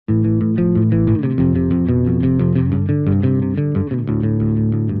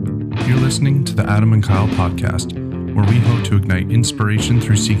listening to the Adam and Kyle podcast, where we hope to ignite inspiration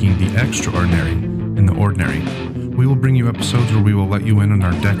through seeking the extraordinary in the ordinary. We will bring you episodes where we will let you in on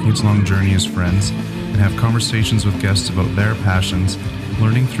our decades-long journey as friends and have conversations with guests about their passions,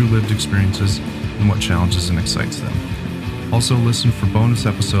 learning through lived experiences, and what challenges and excites them. Also listen for bonus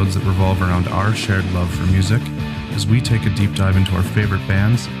episodes that revolve around our shared love for music as we take a deep dive into our favorite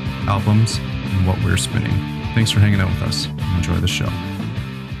bands, albums, and what we're spinning. Thanks for hanging out with us. Enjoy the show.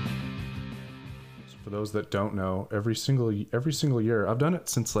 For those that don't know, every single year, I've done it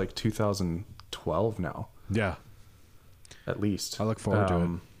since like 2012 now. Yeah. At least. I look forward to it.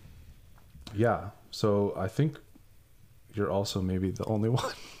 Yeah. So I think you're also maybe the only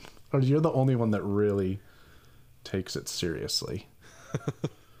one, or you're the only one that really takes it seriously.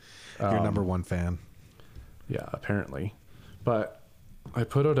 You're number one fan. Yeah, apparently. But I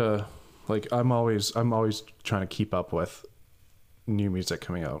put out I'm always trying to keep up with new music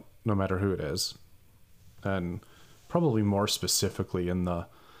coming out, no matter who it is. And probably more specifically in the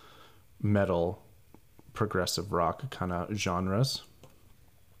metal, progressive rock kind of genres.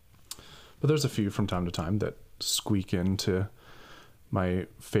 But there's a few from time to time that squeak into my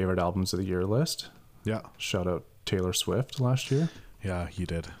favorite albums of the year list. Yeah. Shout out Taylor Swift last year. Yeah, you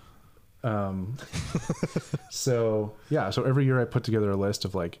did. So every year I put together a list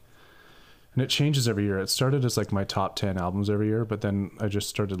of and it changes every year. It started as my top 10 albums every year, but then I just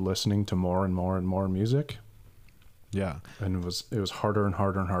started listening to more and more and more music. Yeah. And it was harder and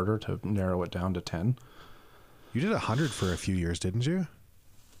harder and harder to narrow it down to 10. You did 100 for a few years, didn't you?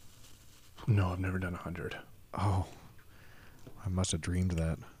 No, I've never done 100. Oh, I must have dreamed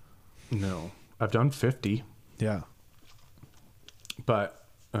that. No, I've done 50. Yeah. But,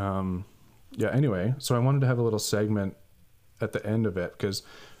 anyway, so I wanted to have a little segment at the end of it because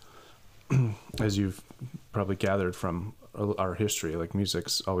as you've probably gathered from our history,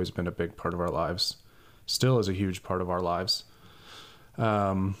 music's always been a big part of our lives, still is a huge part of our lives.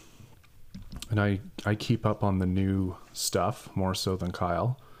 And I keep up on the new stuff more so than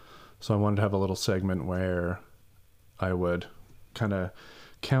Kyle. So I wanted to have a little segment where I would kind of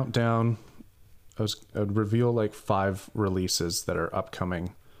count down. I'd reveal 5 releases that are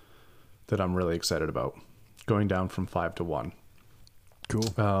upcoming that I'm really excited about, going down from 5 to 1.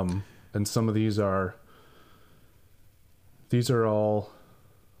 Cool. And some of these are all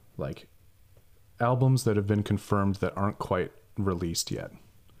albums that have been confirmed that aren't quite released yet.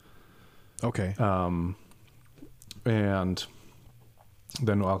 Okay. And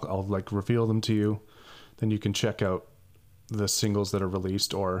then I'll reveal them to you. Then you can check out the singles that are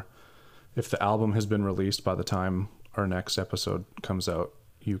released, or if the album has been released by the time our next episode comes out,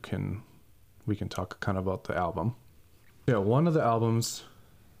 we can talk kind of about the album. Yeah, one of the albums.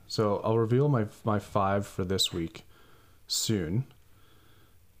 So I'll reveal my 5 for this week soon.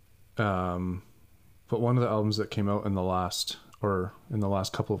 But one of the albums that came out in the last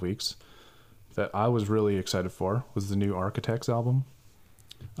couple of weeks that I was really excited for was the new Architects album.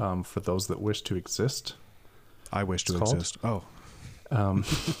 For Those That Wish to Exist. I wish to exist. Oh.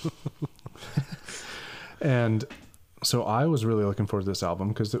 And so I was really looking forward to this album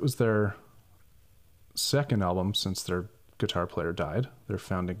because it was their second album since their guitar player died. Their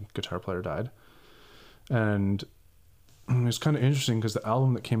founding guitar player died. And it was kind of interesting because the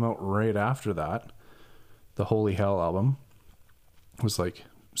album that came out right after that, the Holy Hell album, was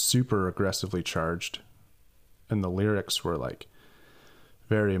super aggressively charged. And the lyrics were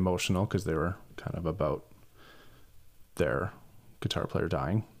very emotional because they were kind of about their guitar player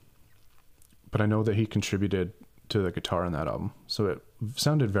dying. But I know that he contributed to the guitar in that album, so it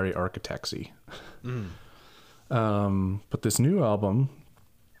sounded very Architects-y. But this new album,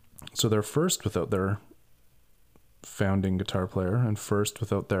 so they're first without their founding guitar player, and first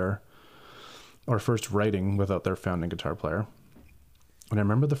writing without their founding guitar player. And I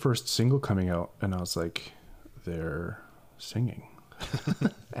remember the first single coming out, and I was like, they're singing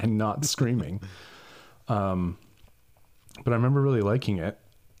and not screaming. But I remember really liking it.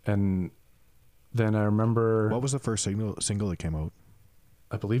 And then I remember... What was the first single that came out?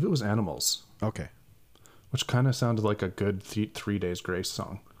 I believe it was Animals. Okay. Which kind of sounded like a good 3 Days Grace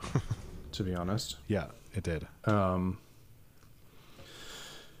song, to be honest. Yeah, it did. And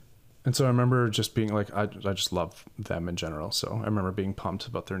so I remember just being I just love them in general. So I remember being pumped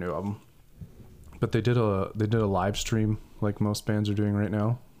about their new album. But they did a live stream like most bands are doing right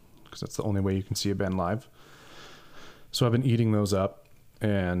now, because that's the only way you can see a band live. So I've been eating those up,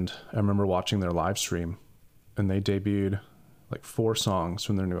 and I remember watching their live stream, and they debuted 4 songs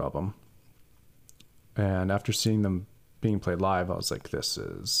from their new album. And after seeing them being played live, I was like, it's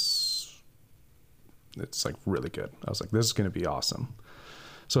really good. I was like, this is going to be awesome.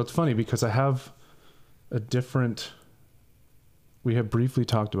 So it's funny because I have a different. We have briefly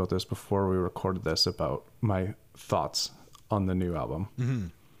talked about this before we recorded this about my thoughts on the new album. Mm-hmm.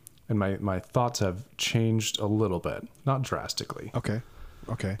 And my thoughts have changed a little bit, not drastically. Okay.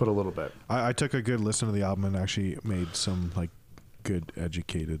 But a little bit. I took a good listen to the album and actually made some like good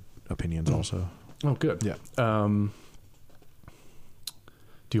educated opinions also. Oh, good. Yeah. Do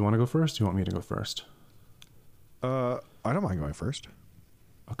you want to go first? Do you want me to go first? I don't mind going first.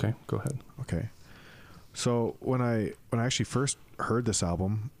 Okay, go ahead. Okay. So when I actually first heard this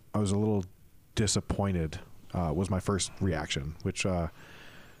album, I was a little disappointed. Was my first reaction, which I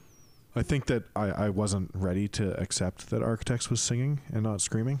think that I wasn't ready to accept that Architects was singing and not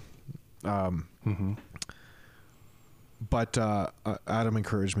screaming. Mm-hmm. But Adam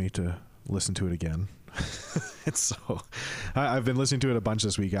encouraged me to listen to it again. And so I've been listening to it a bunch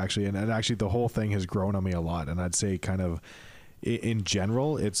this week, actually. And actually the whole thing has grown on me a lot. And I'd say kind of in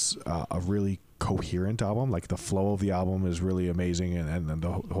general, it's a really coherent album. Like the flow of the album is really amazing. And then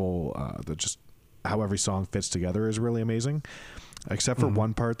the whole, just how every song fits together is really amazing. Except for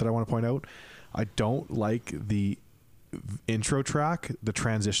one part that I want to point out. I don't like the intro track, the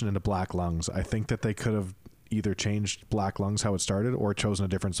transition into Black Lungs. I think that they could have either changed Black Lungs how it started or chosen a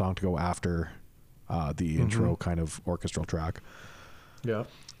different song to go after the intro kind of orchestral track. Yeah.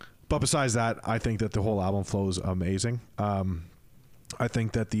 But besides that, I think that the whole album flows amazing. I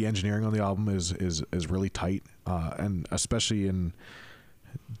think that the engineering on the album is really tight, and especially in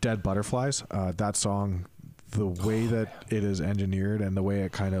Dead Butterflies, that song, the way that it is engineered and the way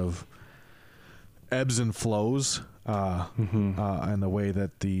it kind of ebbs and flows, and the way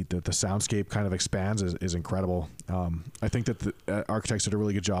that the soundscape kind of expands is incredible. I think that the Architects did a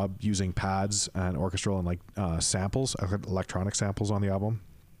really good job using pads and orchestral and like samples, electronic samples on the album.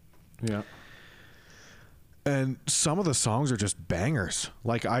 Yeah. And some of the songs are just bangers.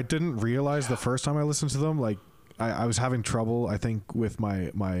 Like I didn't realize the first time I listened to them, like I was having trouble, I think, with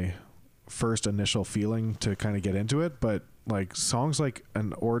my first initial feeling to kind of get into it. But like songs like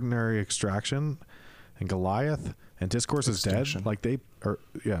An Ordinary Extraction and Goliath and Discourse is Dead, like they are,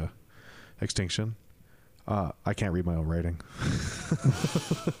 yeah, Extinction. I can't read my own writing.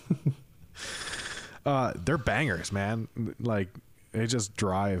 They're bangers, man. Like they just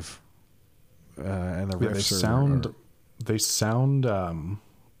drive. And the riffs they sound I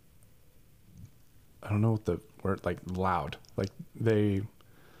don't know what the word, like loud, like they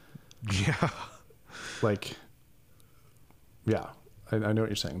like I know what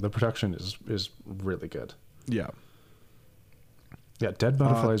you're saying. The production is really good. Yeah Dead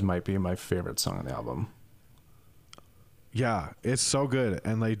Butterflies might be my favorite song on the album. Yeah, it's so good.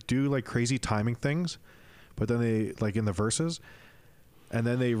 And they do like crazy timing things, but then they like in the verses, and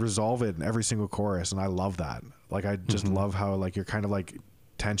then they resolve it in every single chorus, and I love that. Like I just love how like you're kind of like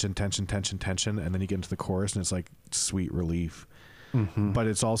tension, and then you get into the chorus and it's like sweet relief. But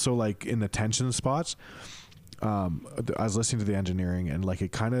it's also like in the tension spots. I was listening to the engineering and like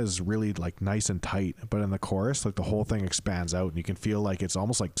it kind of is really like nice and tight, but in the chorus, like the whole thing expands out and you can feel like it's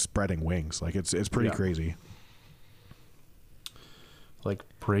almost like spreading wings. Like it's pretty crazy. Like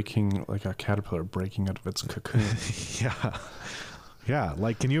breaking, like a caterpillar breaking out of its cocoon. Yeah,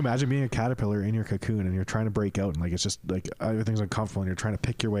 like can you imagine being a caterpillar in your cocoon and you're trying to break out and like it's just like everything's uncomfortable and you're trying to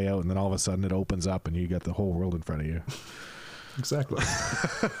pick your way out and then all of a sudden it opens up and you got the whole world in front of you. Exactly.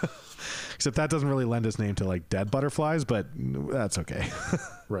 Except that doesn't really lend its name to like Dead Butterflies, but that's okay.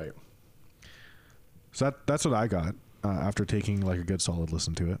 Right. So that's what I got after taking like a good solid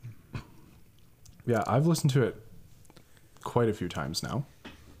listen to it. Yeah, I've listened to it quite a few times now.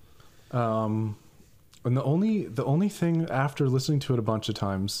 And the only thing after listening to it a bunch of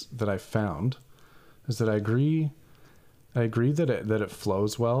times that I found is that I agree that it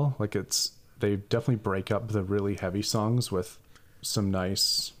flows well. Like they definitely break up the really heavy songs with some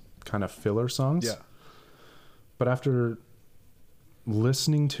nice kind of filler songs. Yeah. But after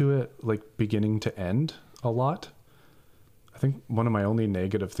listening to it like beginning to end a lot, I think one of my only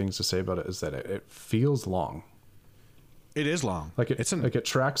negative things to say about it is that it feels long. It is long. Like it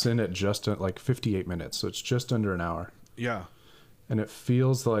tracks in at just like 58 minutes, so it's just under an hour. Yeah. And it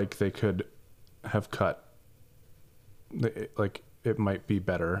feels like they could have cut, like it might be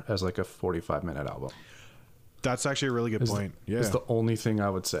better as like a 45-minute album. That's actually a really good point. Yeah. It's the only thing I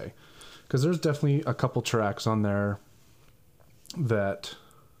would say. Because there's definitely a couple tracks on there that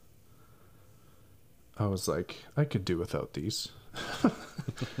I was like, I could do without these.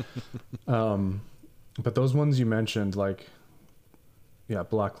 But those ones you mentioned, like,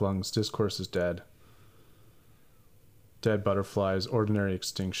 Black Lungs, Discourse is Dead, Dead Butterflies, Ordinary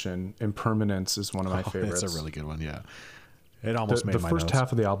Extinction, Impermanence is one of my favorites. That's a really good one, yeah. It almost made the my first notes.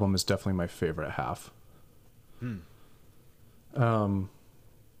 half of the album is definitely my favorite half.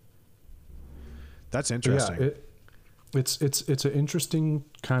 That's But interesting. yeah, it's an interesting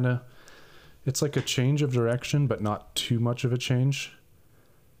kind of. It's like a change of direction, but not too much of a change.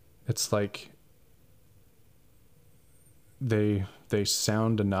 It's like they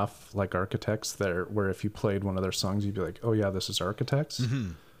sound enough like Architects there, where if you played one of their songs, you'd be like, "Oh yeah, this is Architects."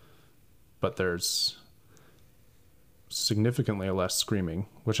 Mm-hmm. But there's significantly less screaming,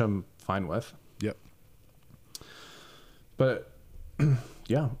 which I'm fine with. Yep. But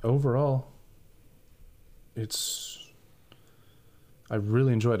yeah, overall, I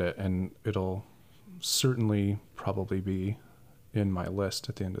really enjoyed it, and it'll certainly probably be in my list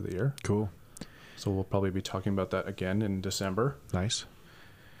at the end of the year. Cool. So we'll probably be talking about that again in December. Nice.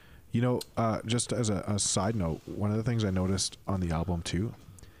 You know, just as a side note, one of the things I noticed on the album too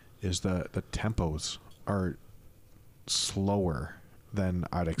is the tempos are slower than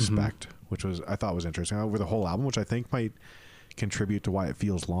I'd expect, which I thought was interesting over the whole album, which I think might contribute to why it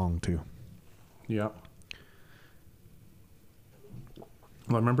feels long too. Yeah.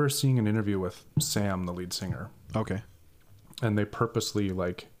 Well, I remember seeing an interview with Sam, the lead singer, Okay. and they purposely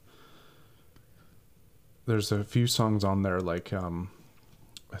like. There's a few songs on there like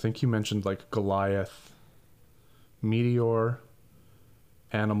I think you mentioned like Goliath, Meteor,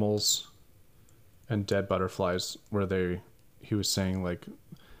 Animals, and Dead Butterflies, where he was saying like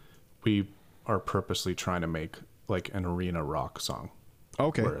we are purposely trying to make like an arena rock song.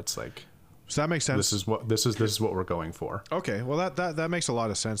 Okay. Where it's like, So that makes sense. this is what we're going for. Okay, well that makes a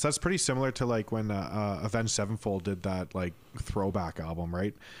lot of sense. That's pretty similar to like when Avenged Sevenfold did that like throwback album,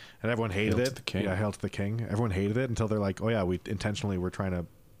 right? And everyone hated Hail it. to the King. Yeah, Hail to the King. Everyone hated it until they're like, oh yeah, we're trying to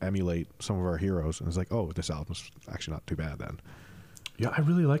emulate some of our heroes, and it's like, oh, this album's actually not too bad then. Yeah, I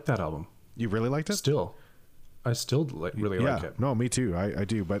really like that album. You really liked it? I still really like it. No, me too. I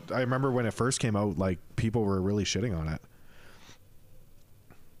do. But I remember when it first came out, like people were really shitting on it.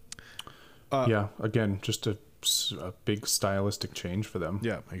 Yeah, again, just a big stylistic change for them.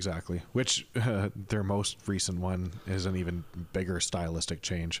 Yeah, exactly. Which their most recent one is an even bigger stylistic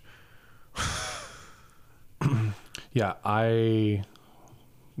change. Yeah,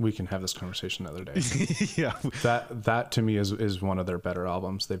 we can have this conversation another day. Yeah, That to me is one of their better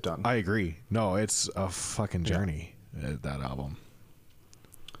albums they've done. I agree. No, it's a fucking journey. That album.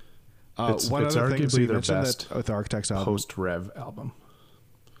 It's one other thing, so arguably you their mentioned best that with the Architects album. Post Rev album.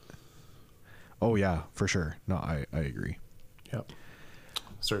 Oh yeah, for sure. No, I agree. Yep.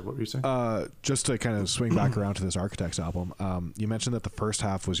 Sorry, what were you saying? Just to kind of swing back around to this Architects album, you mentioned that the first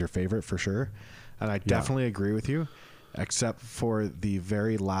half was your favorite for sure, and I definitely agree with you, except for the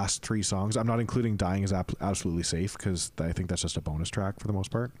very last 3 songs. I'm not including "Dying Is Absolutely Safe" because I think that's just a bonus track for the most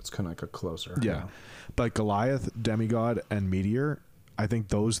part. It's kind of like a closer. Yeah, but Goliath, Demigod, and Meteor, I think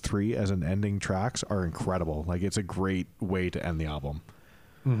those 3 as an ending tracks are incredible. Like it's a great way to end the album.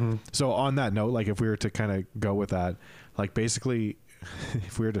 Mm-hmm. So on that note, like if we were to kind of go with that, like basically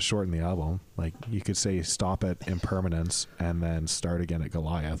if we were to shorten the album, like you could say stop at Impermanence and then start again at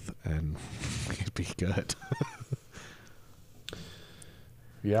Goliath and it'd be good.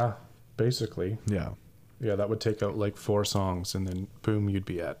 Yeah, basically. Yeah. Yeah, that would take out like 4 songs and then boom, you'd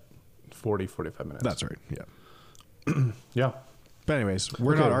be at 45 minutes. That's right. Yeah. Yeah. But anyways,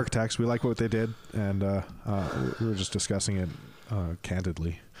 we're Okay. not architects. We like what they did. And we were just discussing it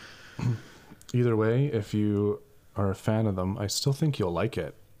candidly. Either way, if you are a fan of them, I still think you'll like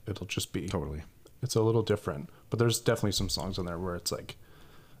it. It'll just be Totally. It's a little different, but there's definitely some songs on there where it's like,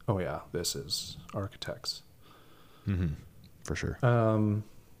 oh yeah, this is Architects. Mm-hmm. For sure.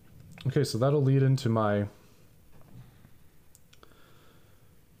 Okay, so that'll lead into my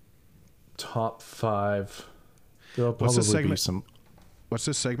top 5. There'll What's the probably be segment? some. What's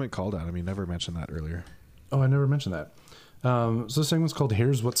this segment called, Adam? You never mentioned that earlier. Oh, I never mentioned that. So this segment's called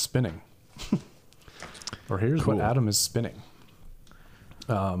 "Here's What's Spinning," or "Here's Cool. What Adam is Spinning."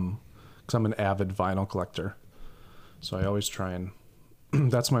 Because I'm an avid vinyl collector, so I always try and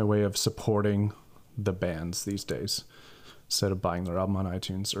that's my way of supporting the bands these days. Instead of buying their album on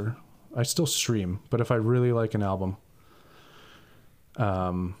iTunes, or I still stream, but if I really like an album,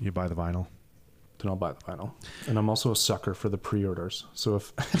 You buy the vinyl. then I'll buy the vinyl. And I'm also a sucker for the pre-orders. So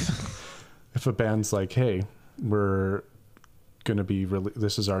if if a band's like, hey, we're gonna be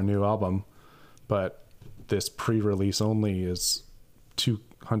this is our new album, but this pre-release only is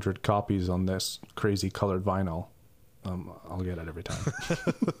 200 copies on this crazy colored vinyl, I'll get it every time.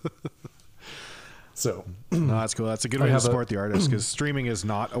 So No, that's cool. That's a good I way to have a- support the artist because streaming is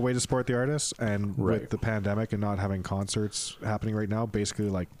not a way to support the artist. And Right. with the pandemic and not having concerts happening right now, basically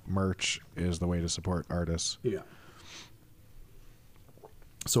like merch is the way to support artists. yeah.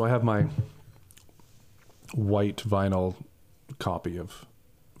 So I have my white vinyl copy of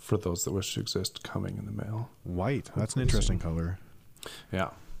For Those That Wish to Exist coming in the mail. White. That's an interesting color. Yeah.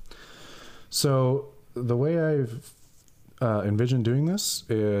 So the way I've envisioned doing this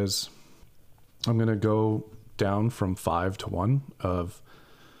is I'm going to go down from 5 to 1 of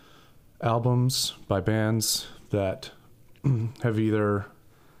albums by bands that have either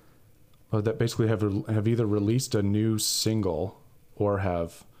have either released a new single or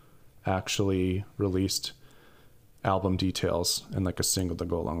have actually released album details and like a single to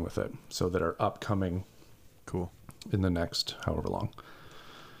go along with it, so that are upcoming Cool. in the next however long.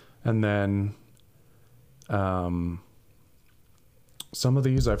 And then some of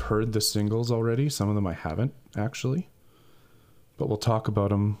these I've heard the singles already, some of them I haven't actually, but we'll talk about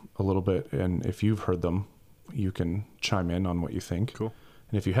them a little bit, and if you've heard them you can chime in on what you think. Cool.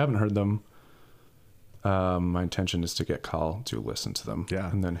 And if you haven't heard them, my intention is to get Kyle to listen to them. Yeah.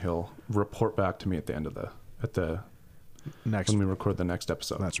 And then he'll report back to me at the end of Next. when we record the next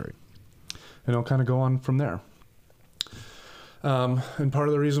episode. That's right. And I'll kind of go on from there. And part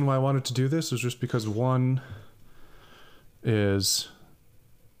of the reason why I wanted to do this is just because one is,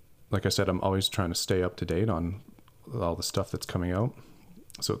 like I said, I'm always trying to stay up to date on all the stuff that's coming out.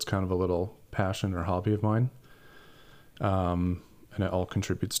 So it's kind of a little passion or hobby of mine. And it all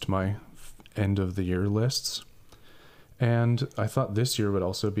contributes to my end of the year lists. And I thought this year would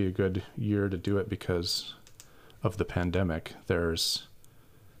also be a good year to do it because of the pandemic. There's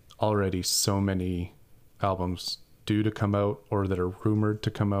already so many albums due to come out or that are rumored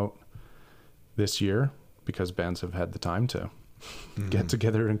to come out this year because bands have had the time to get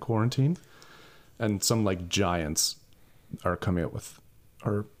together in quarantine. And some like giants are coming out with,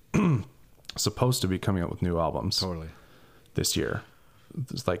 are supposed to be coming out with new albums Totally. this year.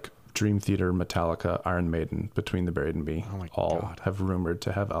 There's like Dream Theater, Metallica, Iron Maiden, Between the Buried and Me, Oh my all God. have rumored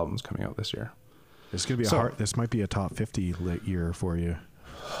to have albums coming out this year. This could be this might be a top 50 lit year for you.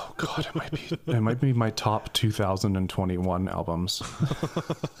 Oh God, it might be my top 2021 albums.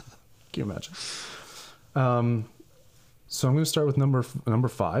 Can you imagine? So I'm going to start with number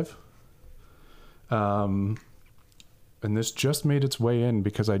 5. And this just made its way in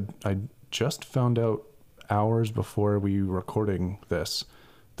because I just found out hours before we were recording this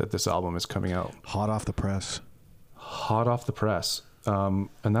that this album is coming out. Hot off the press. Hot off the press. And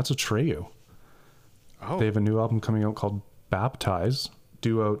that's Atreyu. Oh. They have a new album coming out called Baptize,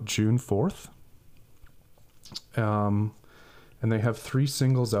 due out June 4th. And they have 3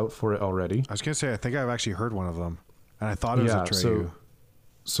 singles out for it already. I was going to say, I think I've actually heard one of them. And I thought it was Atreyu.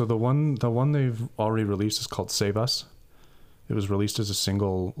 So the one they've already released is called Save Us. It was released as a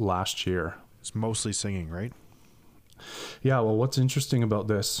single last year. It's mostly singing, right? Yeah, well, what's interesting about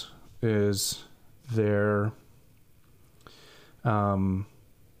this is their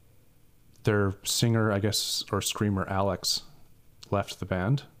singer, I guess, or screamer Alex left the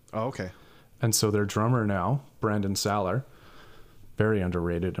band. Oh, okay. And so their drummer now, Brandon Saller, very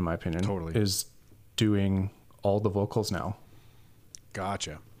underrated in my opinion, Totally. is doing all the vocals now.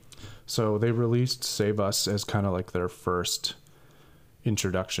 Gotcha. So they released Save Us as kind of like their first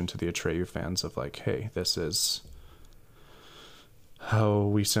introduction to the Atreyu fans of like, hey, this is how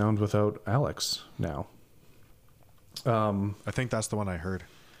we sound without Alex now. I think that's the one I heard.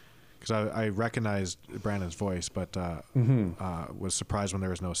 Because I recognized Brandon's voice, but was surprised when there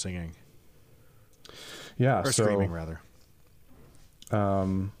was no singing. Yeah. Or screaming, rather.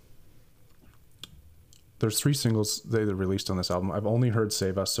 There's 3 singles they released on this album. I've only heard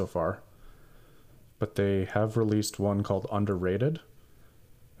Save Us so far, but they have released one called Underrated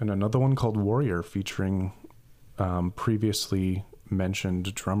and another one called Warrior featuring previously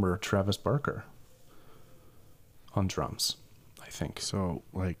mentioned drummer Travis Barker on drums, I think. So,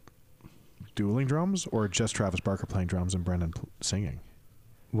 like, dueling drums or just Travis Barker playing drums and Brendan singing?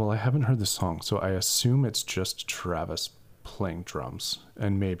 Well, I haven't heard the song, so I assume it's just Travis playing drums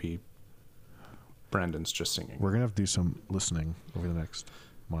and maybe Brandon's just singing. We're going to have to do some listening over the next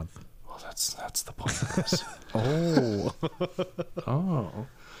month. Well, that's the point of this.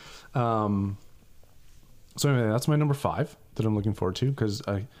 So anyway, that's my number 5 that I'm looking forward to because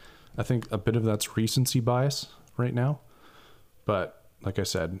I think a bit of that's recency bias right now. But like I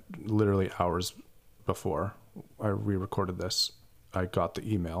said, literally hours before we recorded this, I got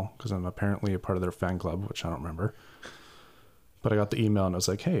the email because I'm apparently a part of their fan club, which I don't remember. But I got the email and I was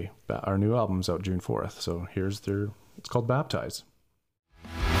like, hey, our new album's out June 4th. So it's called Baptize.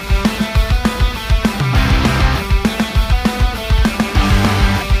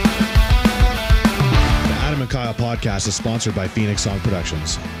 The Adam Adam and Kyle podcast is sponsored by Phoenix Song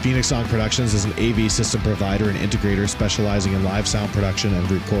Productions. Phoenix Song Productions is an AV system provider and integrator specializing in live sound production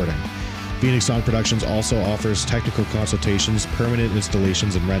and recording. Phoenix Song Productions also offers technical consultations, permanent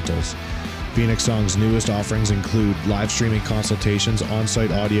installations, and rentals. Phoenix Song's newest offerings include live streaming consultations,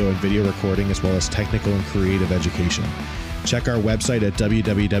 on-site audio and video recording, as well as technical and creative education. Check our website at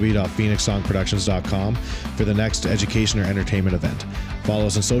www.phoenixsongproductions.com for the next education or entertainment event. Follow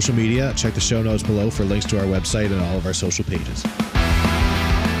us on social media. Check the show notes below for links to our website and all of our social pages.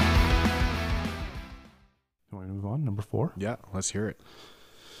 You want to move on? Number 4? Yeah, let's hear it.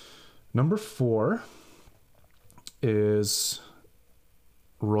 Number 4 is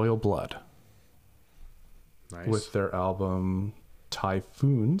Royal Blood. Nice. With their album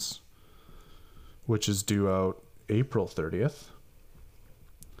Typhoons, which is due out April 30th.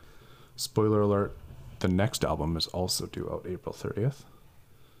 Spoiler alert, the next album is also due out April 30th.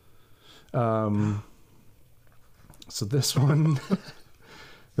 So this one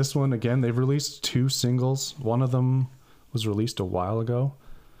again, they've released 2 singles. One of them was released a while ago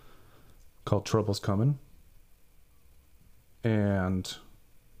called Trouble's Coming. And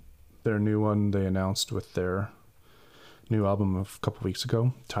their new one they announced with their new album of a couple weeks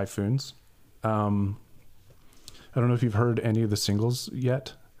ago, Typhoons. I don't know if you've heard any of the singles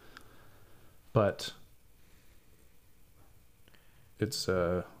yet, but it's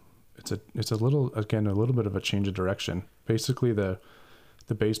a little bit of a change of direction. Basically, the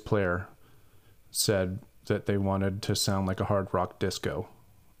bass player said that they wanted to sound like a hard rock disco.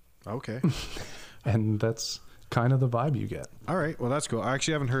 Okay. And that's kind of the vibe you get. All right. Well, that's cool. I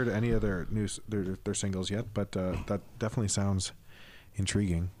actually haven't heard any of their their singles yet, but that definitely sounds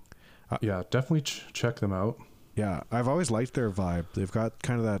intriguing. Yeah, definitely check them out. Yeah, I've always liked their vibe. They've got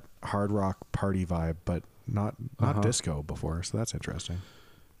kind of that hard rock party vibe, but not disco before, so that's interesting.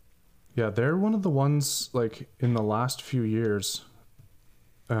 Yeah, they're one of the ones, like, in the last few years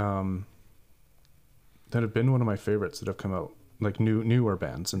that have been one of my favorites that have come out, like newer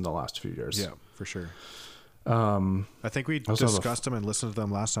bands in the last few years. Yeah, for sure. I think we discussed them and listened to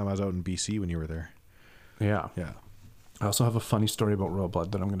them last time I was out in BC when you were there. Yeah. Yeah. I also have a funny story about Royal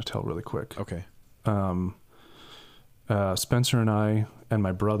Blood that I'm going to tell really quick. Okay. Spencer and I and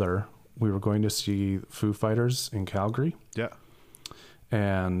my brother, we were going to see Foo Fighters in Calgary. Yeah.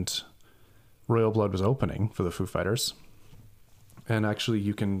 And Royal Blood was opening for the Foo Fighters. And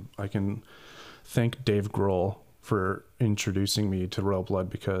actually I can thank Dave Grohl for introducing me to Royal Blood,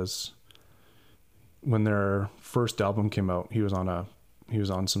 because when their first album came out, he was on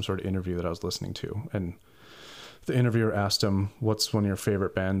some sort of interview that I was listening to, and the interviewer asked him, "What's one of your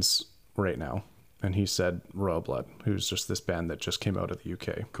favorite bands right now?" And he said Royal Blood, who's just this band that just came out of the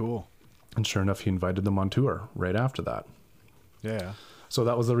UK. Cool. And sure enough, he invited them on tour right after that. Yeah. So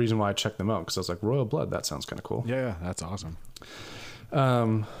that was the reason why I checked them out, because I was like, Royal Blood, that sounds kind of cool. Yeah, that's awesome.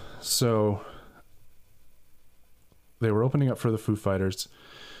 So they were opening up for the Foo Fighters,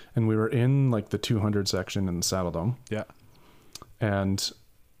 and we were in like the 200 section in the Saddle Dome. Yeah. And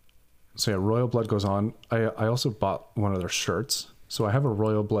so yeah, Royal Blood goes on. I also bought one of their shirts. So I have a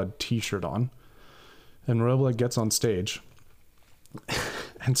Royal Blood t-shirt on, and Royal Blood gets on stage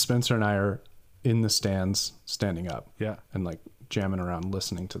and Spencer and I are in the stands, standing up. Yeah. And like jamming around,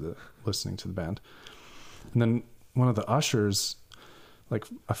 listening to the band. And then one of the ushers, like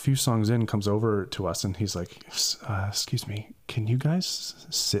a few songs in, comes over to us and he's like, excuse me, can you guys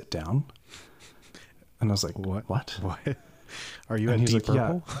sit down? And I was like, what? Are you and at Deep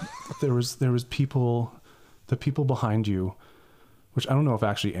Purple? Yeah, there was people, the people behind you, which I don't know if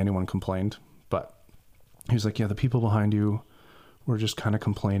actually anyone complained, but he was like, yeah, the people behind you were just kind of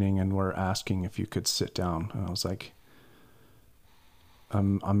complaining and were asking if you could sit down. And I was like,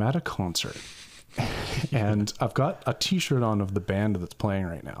 I'm at a concert and I've got a t-shirt on of the band that's playing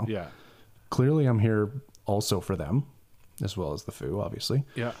right now. Yeah. Clearly I'm here also for them, as well as the Foo, obviously.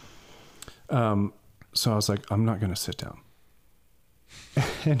 Yeah. So I was like, I'm not going to sit down.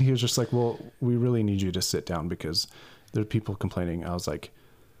 And he was just like, well, we really need you to sit down because there are people complaining. I was like,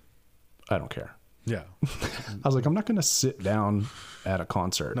 I don't care. Yeah. I was like, I'm not going to sit down at a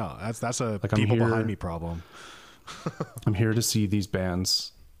concert. No, that's a like, people behind me problem. I'm here to see these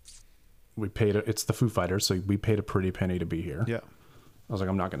bands. It's the Foo Fighters, so we paid a pretty penny to be here. Yeah. I was like,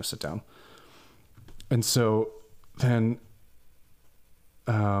 I'm not going to sit down. And so then,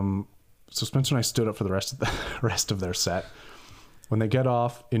 so Spencer and I stood up for the rest of their set. When they get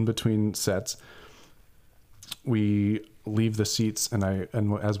off in between sets, we leave the seats, and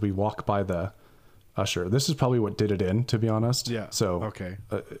as we walk by the usher, this is probably what did it in, to be honest. Yeah. So okay,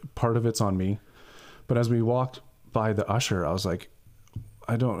 part of it's on me, but as we walked by the usher, I was like,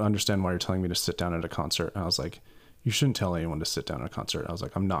 I don't understand why you're telling me to sit down at a concert. And I was like, you shouldn't tell anyone to sit down at a concert. I was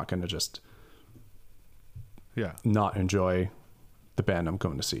like, I'm not going to just not enjoy the band I'm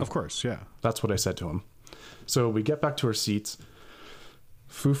going to see. Of course, yeah. That's what I said to him. So we get back to our seats.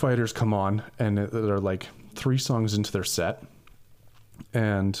 Foo Fighters come on, and they're like 3 songs into their set.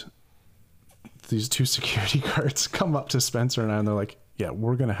 And these 2 security guards come up to Spencer and I, and they're like, yeah,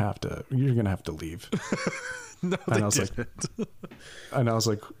 you're going to have to leave. No, and I was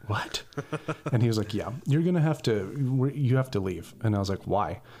like, what? And he was like, yeah, you have to leave. And I was like,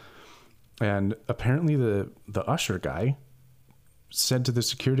 why? And apparently the usher guy said to the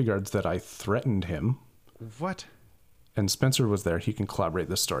security guards that I threatened him. What? And Spencer was there. He can collaborate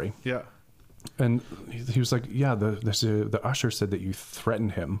this story. Yeah. And he was like, yeah, the usher said that you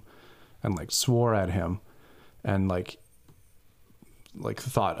threatened him and like swore at him and like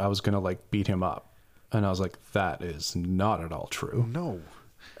thought I was going to like beat him up. And I was like, that is not at all true. No.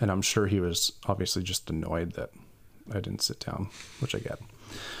 And I'm sure he was obviously just annoyed that I didn't sit down, which I get.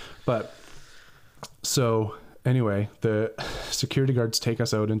 But so anyway, the security guards take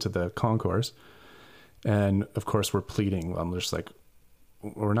us out into the concourse. And of course we're pleading. I'm just like,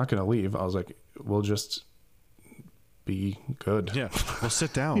 we're not going to leave. I was like, we'll just be good. Yeah. We'll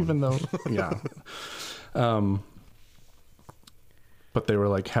sit down. Even though, yeah. But they were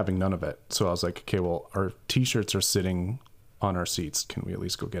like having none of it. So I was like, okay, well, our t-shirts are sitting on our seats. Can we at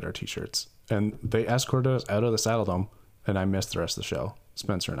least go get our t-shirts? And they escorted us out of the Saddle Dome, and I missed the rest of the show,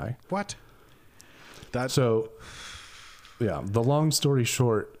 Spencer and I. What? So, yeah, the long story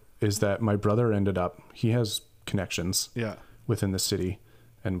short is that my brother ended up, he has connections within the city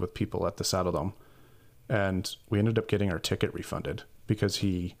and with people at the Saddle Dome. And we ended up getting our ticket refunded because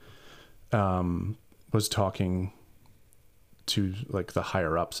he was talking to like the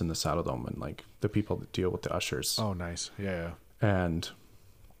higher ups in the Saddle Dome and like the people that deal with the ushers. Oh, nice. Yeah. And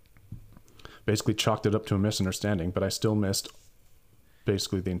basically chalked it up to a misunderstanding, but I still missed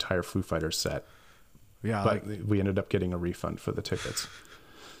basically the entire Foo Fighters set. Yeah. But we ended up getting a refund for the tickets.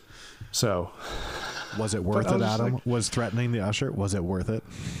 So was it worth it, Adam? Like, was threatening the usher, was it worth it?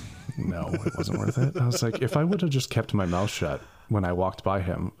 No, it wasn't worth it. I was like, if I would have just kept my mouth shut when I walked by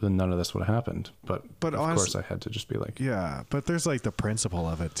him, then none of this would have happened. But of course I had to just be like, yeah, but there's like the principle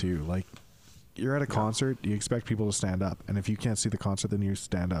of it too. Like you're at a concert, you expect people to stand up. And if you can't see the concert, then you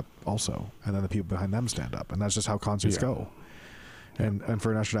stand up also. And then the people behind them stand up. And that's just how concerts go. And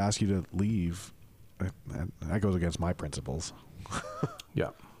for an usher to ask you to leave, that goes against my principles. Yeah.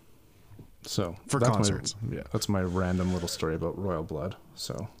 So for concerts. That's my random little story about Royal Blood.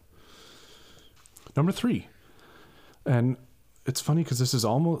 So number 3. And it's funny because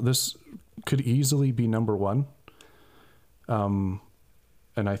this could easily be number 1. And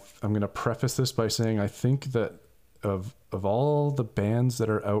I'm going to preface this by saying I think that of all the bands that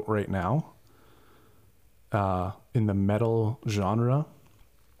are out right now in the metal genre,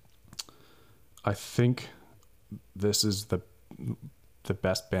 I think this is the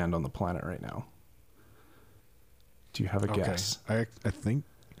best band on the planet right now. Do you have a guess? I think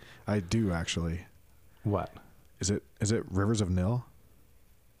I do actually. What? Is it Rivers of Nil?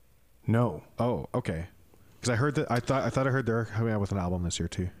 No. Oh, okay. Because I heard that I thought I heard they're coming out with an album this year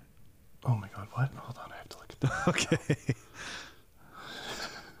too. Oh my god, what? Hold on, I have to look at that. Okay.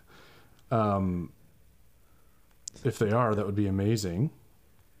 If they are, that would be amazing.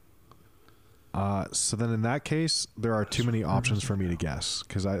 So then in that case, there are too many options for me to guess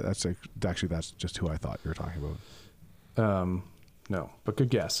because that's just who I thought you were talking about. No, but good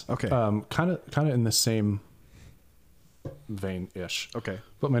guess. Okay. Kind of in the same vein-ish. Okay.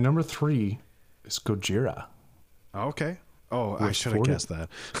 But my number 3 is Gojira. Okay. Oh, I should have guessed that.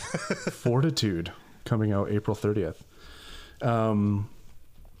 Fortitude, coming out April 30th.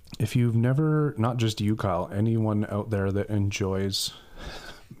 If you've never, not just you, Kyle, anyone out there that enjoys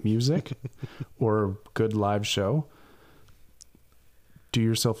music or good live show, do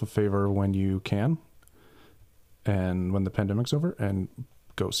yourself a favor when you can and when the pandemic's over and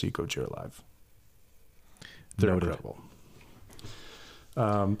go see Gojira live. They're incredible.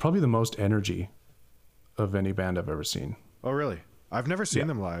 Probably the most energy of any band I've ever seen. Oh, really? I've never seen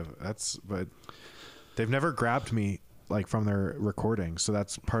them live. But they've never grabbed me like from their recording, so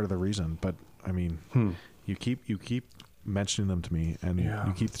that's part of the reason. But I mean, you keep mentioning them to me, and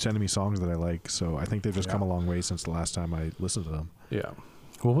you keep sending me songs that I like. So I think they've just come a long way since the last time I listened to them. Yeah.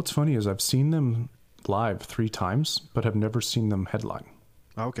 Well, what's funny is I've seen them live 3 times, but have never seen them headline.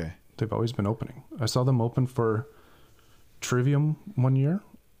 Okay. They've always been opening. I saw them open for Trivium one year.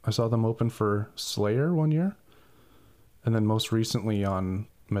 I saw them open for Slayer one year. And then most recently on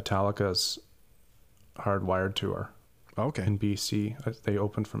Metallica's Hardwired tour. Okay. in BC. They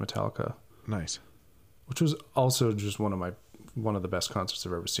opened for Metallica, Nice. which was also just one of the best concerts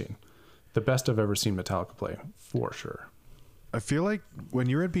I've ever seen. The best I've ever seen Metallica play, for sure. I feel like when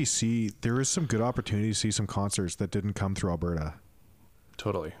you're at BC, there is some good opportunity to see some concerts that didn't come through Alberta.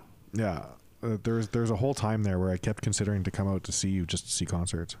 Totally. Yeah. There's a whole time there where I kept considering to come out to see you just to see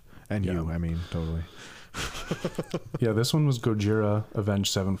concerts. And Yeah. you, I mean, totally. Yeah, this one was Gojira,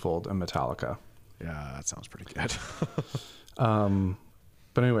 Avenged Sevenfold, and Metallica. Yeah, that sounds pretty good.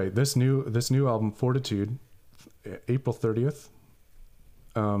 But anyway, this new album, Fortitude, April 30th.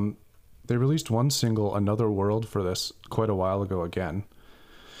 They released one single, Another World, for this quite a while ago again.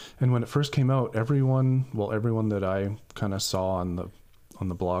 And when it first came out, everyone that I kind of saw on the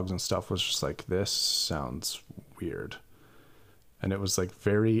blogs and stuff was just like, this sounds weird. And it was like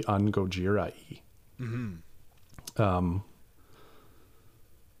very un-Gojira-y. Mm-hmm.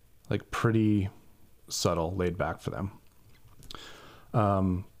 Like pretty subtle, laid back for them.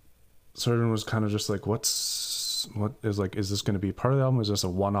 So everyone was kind of just like, is this going to be part of the album? Is this a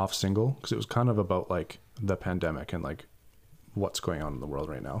one-off single? Because it was kind of about like the pandemic and like what's going on in the world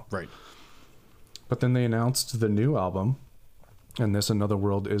right now. Right. But then they announced the new album, and this Another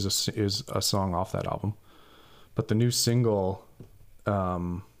World is a song off that album. But the new single,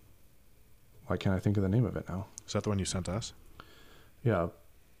 why can't I think of the name of it now? Is that the one you sent us? Yeah,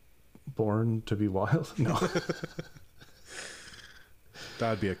 Born to Be Wild. No.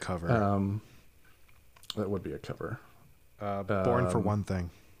 That'd be a cover. That would be a cover. Born for One Thing.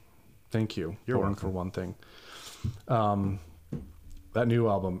 Thank you. You're Born welcome. for One Thing. That new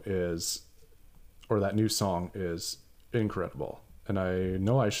album that new song is incredible. And I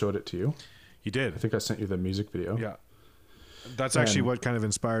know I showed it to you. You did. I think I sent you the music video. Yeah. That's actually And- what kind of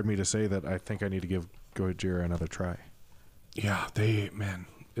inspired me to say that I think I need to give Gojira another try. Yeah,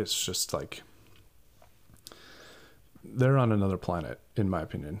 it's just like, they're on another planet, in my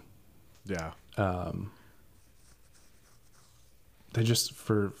opinion. Yeah. They just,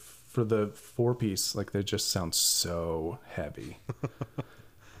 for the 4-piece, like they just sound so heavy.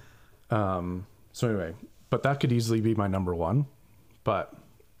 So anyway, but that could easily be my number one, but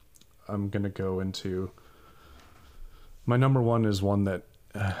I'm going to go into my number one is one that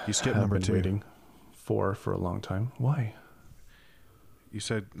You skipped I've number been 2. waiting for a long time. Why? You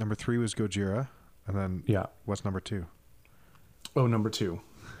said number 3 was Gojira, and then Yeah. what's number 2? Oh, number 2.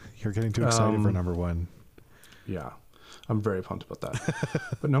 You're getting too excited for number 1. Yeah. I'm very pumped about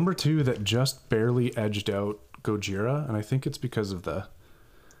that. But number 2 that just barely edged out Gojira, and I think it's because of the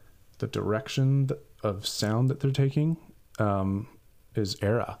direction of sound that they're taking, is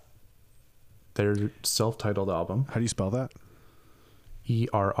Era. Their self-titled album, How do you spell that?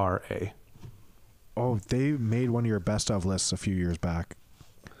 ERRA. Oh, they made one of your best of lists a few years back.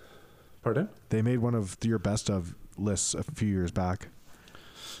 Pardon? They made one of your best of lists a few years back.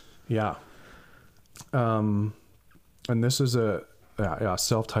 Yeah. And this is a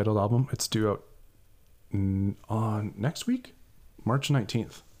self-titled album. It's due out on next week, March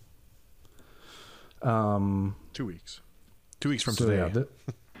 19th. 2 weeks. 2 weeks from So, today.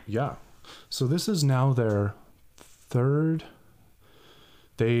 Yeah. So this is now their third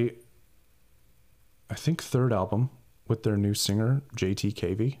album with their new singer, JT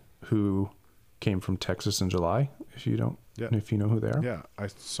Cavey, who came from Texas in July, if you know who they are. Yeah, I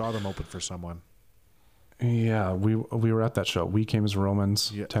saw them open for someone. Yeah, we were at that show. We Came as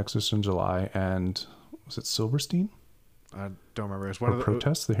Romans, Yeah. Texas in July, and was it Silverstein? I don't remember. It's one Or of the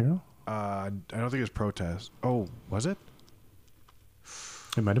Protest the Hero? I don't think it was Protest. Oh, was it?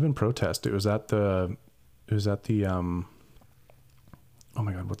 It might have been Protest. It was at the oh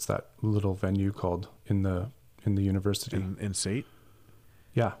my god, what's that little venue called in the university? In Sate?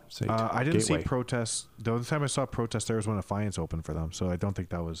 Yeah, Sate. I didn't Gateway. see Protest. The only time I saw Protest there was when Affiance opened for them, so I don't think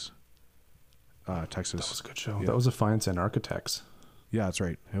that was Texas. That was a good show. Yeah. That was Affiance and Architects. Yeah, that's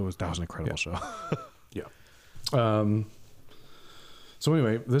right. That was an incredible show. Yeah. So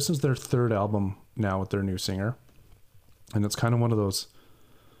anyway, this is their third album now with their new singer, and it's kind of one of those.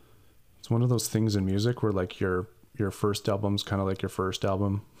 It's one of those things in music where like your first album's kind of like your first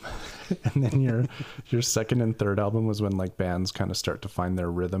album, and then your second and third album was when like bands kind of start to find their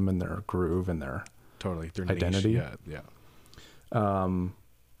rhythm and their groove and their Totally. Their identity. Niche. Yeah.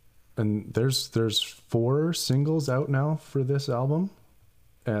 And there's 4 singles out now for this album,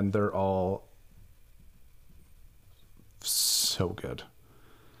 and they're all so good.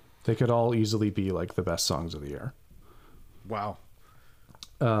 They could all easily be like the best songs of the year. Wow.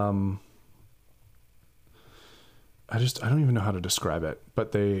 I don't even know how to describe it,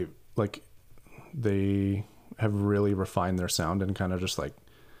 but they have really refined their sound and kind of just like,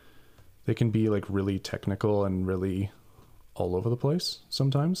 they can be like really technical and really all over the place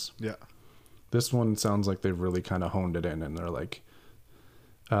sometimes. Yeah. This one sounds like they've really kind of honed it in, and they're like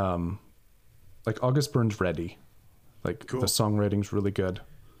August Burns Ready. Like Cool. the songwriting's really good.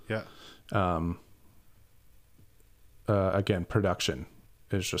 Yeah. Again, production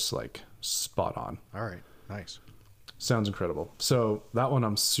is just like spot on. All right. Nice. Sounds incredible. So that one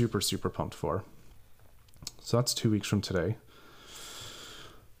I'm super, super pumped for. So that's 2 weeks from today.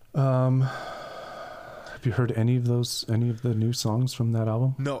 Have you heard any of the new songs from that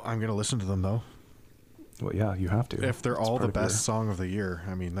album? No, I'm gonna listen to them though. Well, yeah, you have to. If they're It's all part the of your- best song of the year,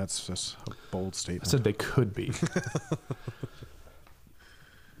 I mean that's just a bold I statement. said they could be.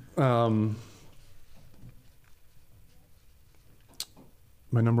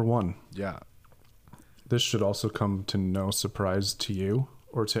 My number one. Yeah. This should also come to no surprise to you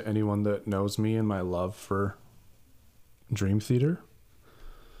or to anyone that knows me and my love for Dream Theater.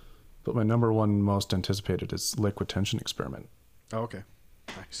 But my number one most anticipated is Liquid Tension Experiment Oh, okay.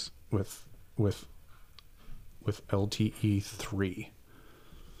 Nice. with LTE 3.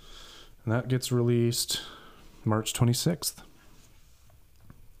 And that gets released March 26th.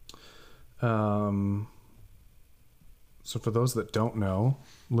 So for those that don't know,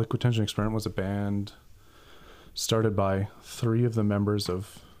 Liquid Tension Experiment was a band started by 3 of the members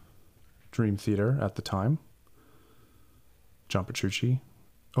of Dream Theater at the time. John Petrucci.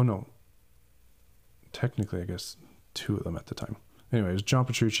 Oh no. Technically, I guess 2 of them at the time. Anyways, John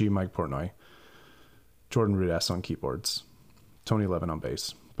Petrucci, Mike Portnoy, Jordan Rudess on keyboards, Tony Levin on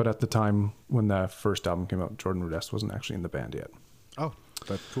bass. But at the time when the first album came out, Jordan Rudess wasn't actually in the band yet. Oh,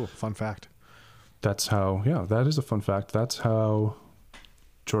 that's cool. Fun fact. That's how, yeah, that is a fun fact. That's how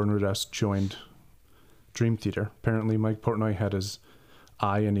Jordan Rudess joined Dream Theater. Apparently, Mike Portnoy had his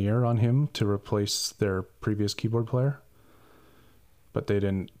eye and ear on him to replace their previous keyboard player. But they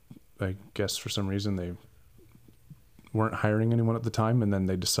didn't, I guess for some reason, they weren't hiring anyone at the time. And then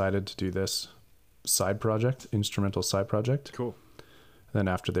they decided to do this side project, instrumental side project. Cool. And then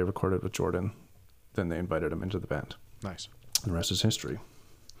after they recorded with Jordan, then they invited him into the band. Nice. The rest is history.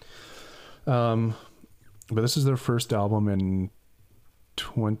 But this is their first album in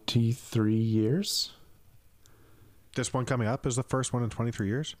 23 years. This one coming up is the first one in 23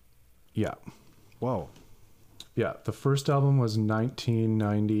 years? Yeah. Whoa. Yeah. The first album was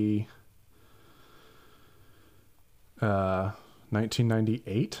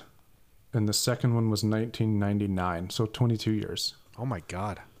 1998. And the second one was 1999. So 22 years. Oh my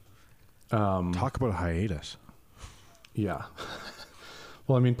God. Talk about a hiatus. Yeah.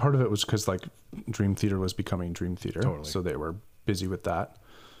 Well, I mean, part of it was because like Dream Theater was becoming Dream Theater. Totally. So they were busy with that.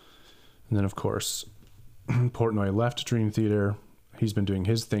 And then, of course, Portnoy left Dream Theater. He's been doing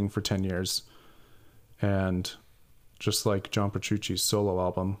his thing for 10 years. And just like John Petrucci's solo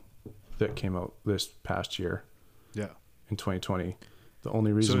album that came out this past year Yeah. in 2020, the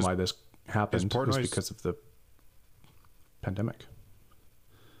only reason why this happened was Portnoy's- because of the pandemic.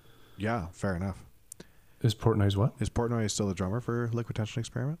 Yeah, fair enough. Is Portnoy's what? Is Portnoy still the drummer for Liquid Tension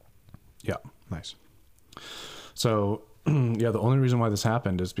Experiment? Yeah. Nice. So, yeah, the only reason why this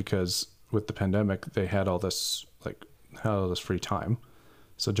happened is because with the pandemic, they had all this free time.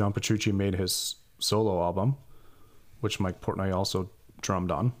 So John Petrucci made his solo album, which Mike Portnoy also drummed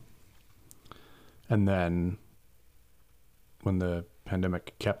on. And then when the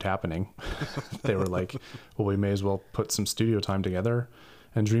pandemic kept happening, they were like, well, we may as well put some studio time together.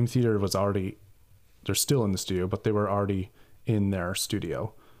 And Dream Theater was already, they're still in the studio, but they were already in their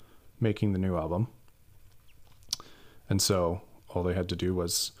studio making the new album. And so all they had to do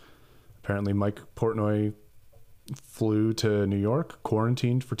was, apparently Mike Portnoy flew to New York,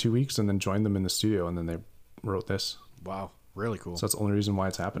 quarantined for 2 weeks, and then joined them in the studio, and then they wrote this. Wow. Really cool. So that's the only reason why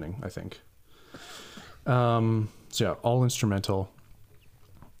it's happening, I think. So yeah, all instrumental.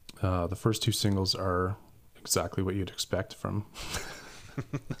 The first 2 singles are exactly what you'd expect from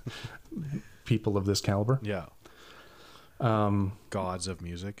people of this caliber. Yeah. Gods of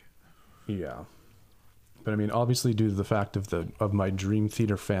music. Yeah. But I mean, obviously due to the fact of my Dream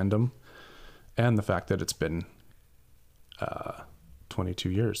Theater fandom and the fact that it's been 22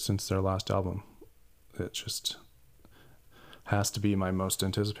 years since their last album, it just has to be my most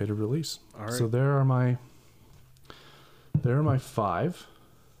anticipated release. All right. So there are my 5.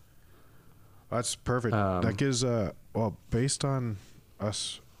 That's perfect. That gives well, based on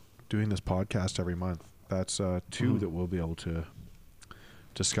us doing this podcast every month, that's 2 that we'll be able to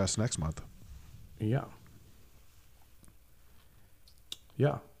discuss next month. Yeah.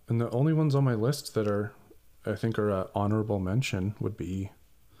 Yeah. And the only ones on my list that I think are an honorable mention would be,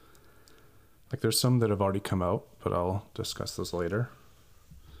 like, there's some that have already come out, but I'll discuss those later.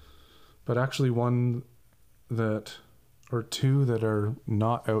 But actually one that... or two that are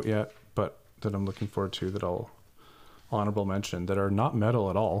not out yet, but that I'm looking forward to, that I'll honorable mention, that are not metal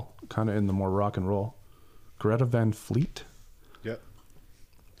at all, kind of in the more rock and roll. Greta Van Fleet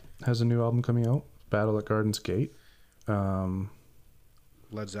has a new album coming out, Battle at Garden's Gate, Led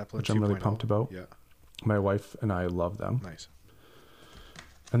Zeppelin, which I'm really pumped about. Yeah, my wife and I love them. nice.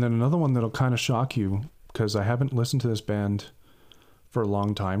 And then another one that'll kind of shock you, because I haven't listened to this band for a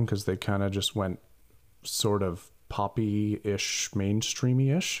long time, because they kind of just went sort of poppy-ish,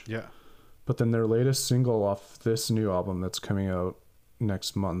 mainstreamy-ish. Yeah. But then their latest single off this new album that's coming out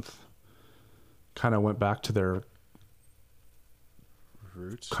next month kind of went back to their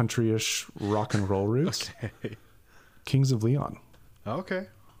Roots. country-ish rock and roll roots. Okay. Kings of Leon. Okay.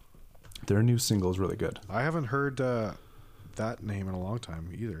 Their new single is really good. I haven't heard that name in a long time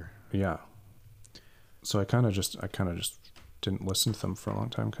either. Yeah. So I kind of just didn't listen to them for a long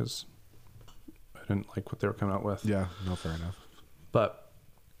time because I didn't like what they were coming out with. Yeah, no, fair enough. But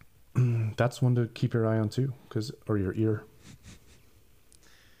that's one to keep your eye on too, or your ear.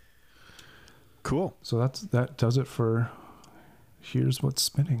 Cool. So that does it for Here's What's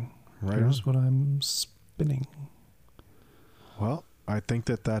Spinning. Right Here's what I'm spinning. Well, I think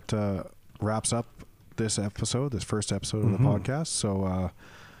that wraps up this first episode of the podcast. So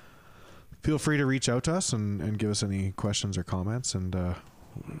feel free to reach out to us and give us any questions or comments, and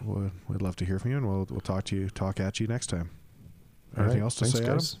we'd love to hear from you, and we'll talk at you next time. Anything else to say,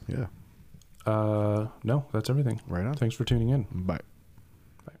 guys. Adam? Yeah. No, that's everything. Right on. Thanks for tuning in. Bye.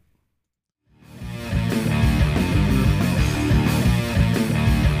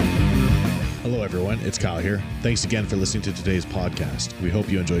 Hello, everyone. It's Kyle here. Thanks again for listening to today's podcast. We hope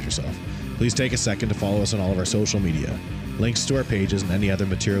you enjoyed yourself. Please take a second to follow us on all of our social media. Links to our pages and any other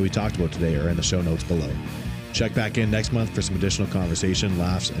material we talked about today are in the show notes below. Check back in next month for some additional conversation,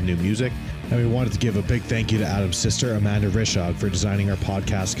 laughs, and new music. And we wanted to give a big thank you to Adam's sister, Amanda Rishog, for designing our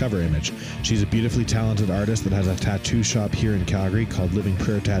podcast cover image. She's a beautifully talented artist that has a tattoo shop here in Calgary called Living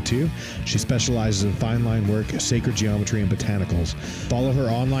Prayer Tattoo. She specializes in fine line work, sacred geometry, and botanicals. Follow her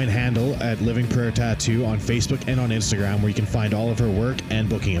online handle at Living Prayer Tattoo on Facebook and on Instagram, where you can find all of her work and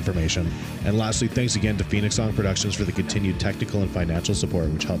booking information. And lastly, thanks again to Phoenix Song Productions for the continued technical and financial support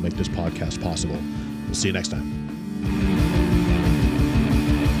which helped make this podcast possible. We'll see you next time.